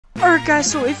Alright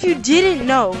guys, so if you didn't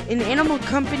know, in Animal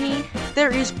Company, there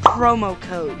is promo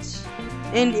codes.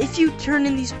 And if you turn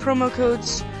in these promo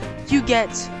codes, you get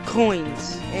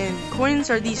coins. And coins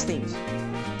are these things.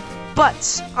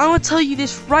 But, I'm gonna tell you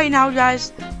this right now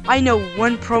guys, I know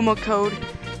one promo code.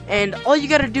 And all you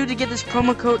gotta do to get this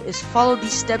promo code is follow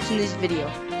these steps in this video.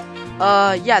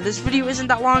 Yeah, this video isn't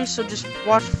that long, so just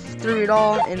watch through it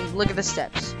all and look at the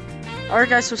steps. Alright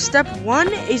guys, so step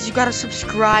 1 is you gotta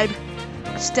subscribe.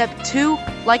 Step 2,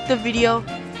 like the video.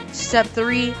 Step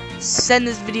 3, send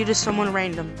this video to someone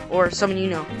random or someone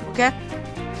you know, okay?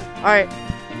 Alright,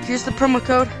 here's the promo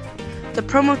code. The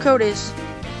promo code is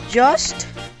just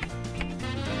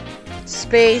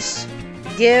space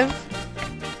give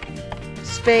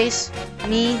space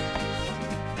me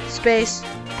space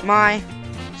my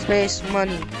space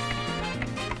money.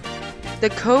 The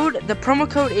promo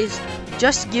code is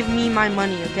just give me my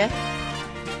money, okay?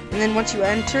 And then once you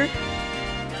enter,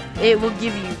 it will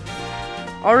give you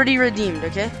already redeemed,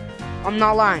 okay? I'm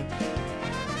not lying.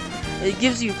 It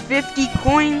gives you 50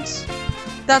 coins.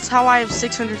 That's how I have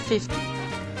 650.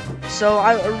 So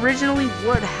I originally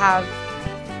would have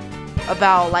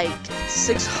about like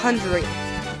 600,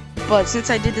 but since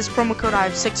I did this promo code, I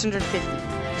have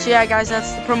 650. So yeah, guys,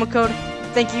 that's the promo code.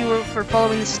 Thank you for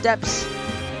following the steps.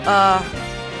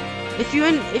 If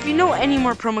you know any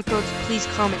more promo codes, please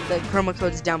comment the promo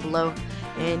codes down below.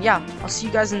 And yeah, I'll see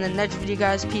you guys in the next video,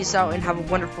 guys. Peace out and have a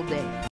wonderful day.